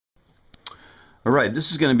Alright, this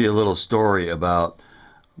is going to be a little story about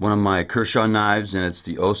one of my Kershaw knives, and it's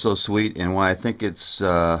the OSO Sweet, and why I think it's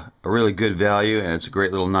a really good value, and it's a great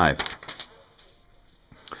little knife.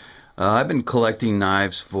 I've been collecting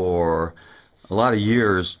knives for a lot of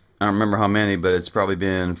years. I don't remember how many, but it's probably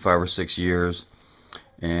been 5 or 6 years.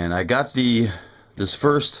 And I got this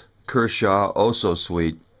first Kershaw OSO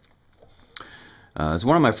Sweet. It's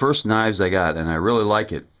one of my first knives I got, and I really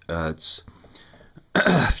like it. It's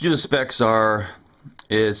a few of the specs are,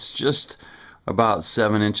 it's just about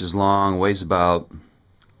 7 inches long, weighs about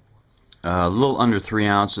a little under 3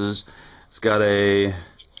 ounces. It's got a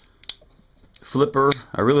flipper.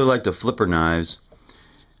 I really like the flipper knives.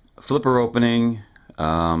 Flipper opening.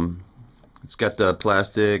 It's got the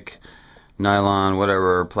plastic, nylon,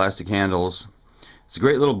 whatever, plastic handles. It's a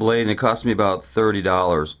great little blade, and it cost me about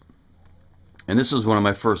 $30. And this was one of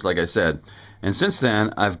my first, like I said. And since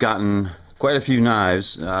then, I've gotten quite a few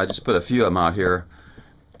knives. I just put a few of them out here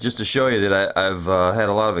just to show you that I've had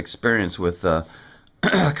a lot of experience with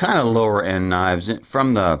kind of lower end knives,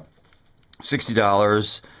 from the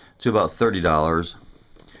 $60 to about $30.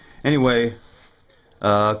 Anyway,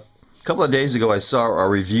 a couple of days ago I saw a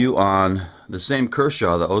review on the same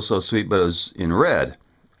Kershaw, the OSO Sweet, but it was in red.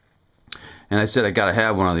 And I said I gotta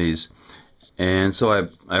have one of these. And so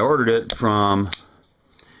I ordered it from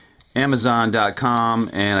Amazon.com,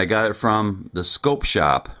 and I got it from the Scope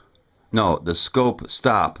Shop. No, the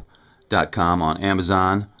ScopeStop.com on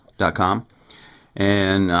Amazon.com.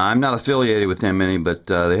 And I'm not affiliated with them any, but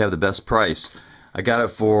they have the best price. I got it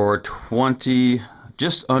for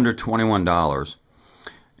just under $21.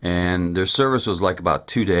 And their service was like about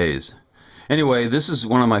 2 days. Anyway, this is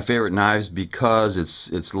one of my favorite knives because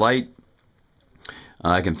it's light.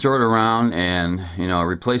 I can throw it around and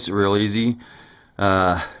replace it real easy.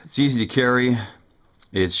 It's easy to carry.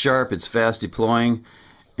 It's sharp. It's fast deploying,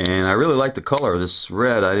 and I really like the color. This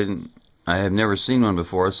red, I have never seen one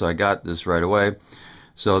before, so I got this right away.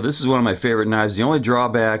 So this is one of my favorite knives. The only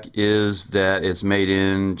drawback is that it's made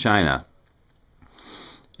in China.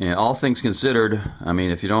 And all things considered, I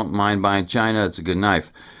mean, if you don't mind buying China, it's a good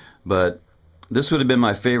knife. But this would have been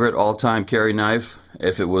my favorite all-time carry knife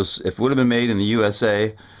if it would have been made in the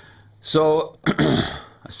USA. So I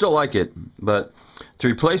still like it, but to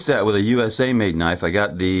replace that with a USA made knife, I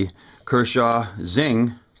got the Kershaw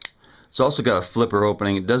Zing. It's also got a flipper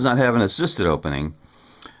opening. It does not have an assisted opening,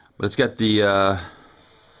 but it's got the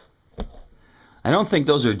I don't think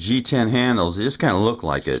those are G10 handles. They just kind of look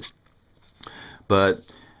like it. But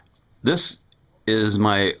this is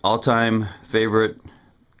my all-time favorite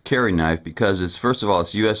carry knife because it's, first of all,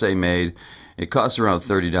 it's USA made. It costs around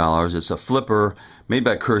 $30. It's a flipper made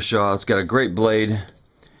by Kershaw. It's got a great blade,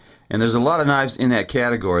 and there's a lot of knives in that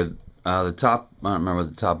category. The top, I don't remember what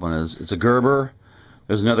the top one is. It's a Gerber.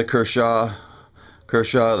 There's another Kershaw,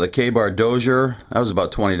 the K-Bar Dozier. That was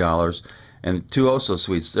about $20, and 2 OSO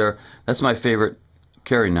Sweets there. That's my favorite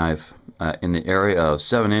carry knife in the area of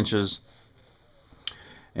 7 inches,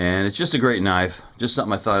 and it's just a great knife. Just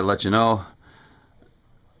something I thought I'd let you know.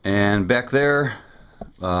 And back there,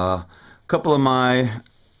 a couple of my,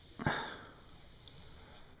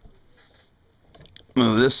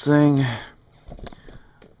 move this thing.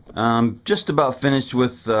 I'm just about finished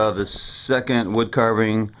with the second wood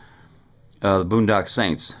carving, the Boondock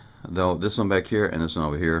Saints. Though this one back here and this one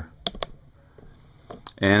over here.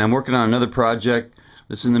 And I'm working on another project.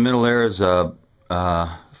 This in the middle there is the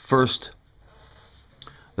first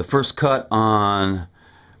cut on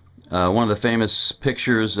one of the famous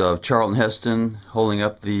pictures of Charlton Heston holding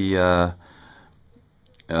up the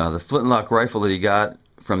flintlock rifle that he got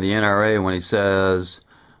from the NRA when he says,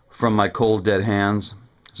 "From my cold dead hands."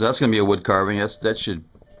 So that's going to be a wood carving. That should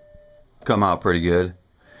come out pretty good.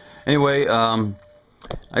 Anyway, I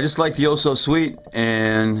just like the OSO Sweet,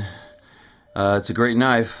 and it's a great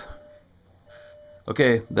knife.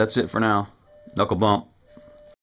 Okay, that's it for now. Knuckle bump.